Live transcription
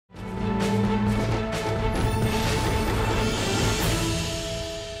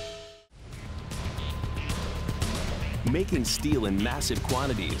Making steel in massive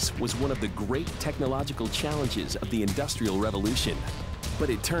quantities was one of the great technological challenges of the Industrial Revolution. But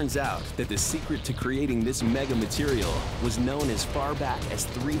it turns out that the secret to creating this mega material was known as far back as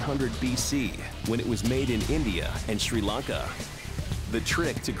 300 BC, when it was made in India and Sri Lanka. The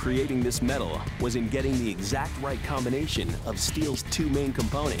trick to creating this metal was in getting the exact right combination of steel's two main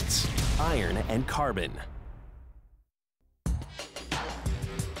components, iron and carbon.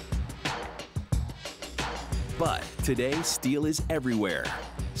 But today, steel is everywhere.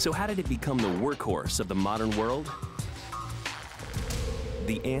 So how did it become the workhorse of the modern world?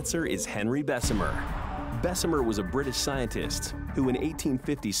 The answer is Henry Bessemer. Bessemer was a British scientist who in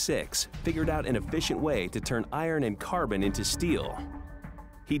 1856 figured out an efficient way to turn iron and carbon into steel.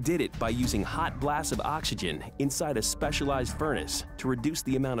 He did it by using hot blasts of oxygen inside a specialized furnace to reduce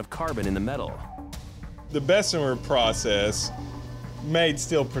the amount of carbon in the metal. The Bessemer process made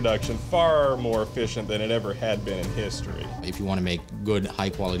steel production far more efficient than it ever had been in history. If you want to make good,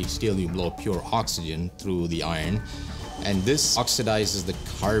 high-quality steel, you blow pure oxygen through the iron, and this oxidizes the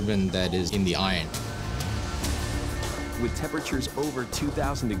carbon that is in the iron. With temperatures over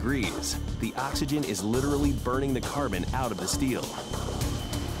 2,000 degrees, the oxygen is literally burning the carbon out of the steel.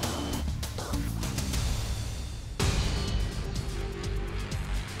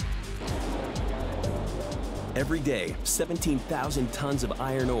 Every day, 17,000 tons of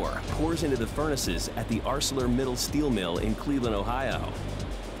iron ore pours into the furnaces at the ArcelorMittal Steel Mill in Cleveland, Ohio.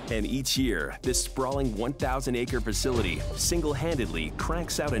 And each year, this sprawling 1,000-acre facility single-handedly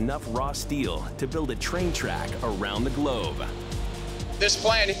cranks out enough raw steel to build a train track around the globe. This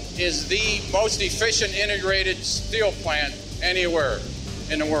plant is the most efficient integrated steel plant anywhere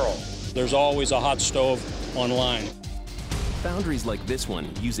in the world. There's always a hot stove online. Foundries like this one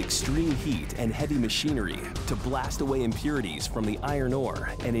use extreme heat and heavy machinery to blast away impurities from the iron ore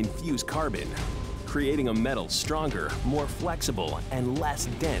and infuse carbon, creating a metal stronger, more flexible, and less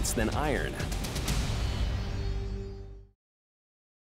dense than iron.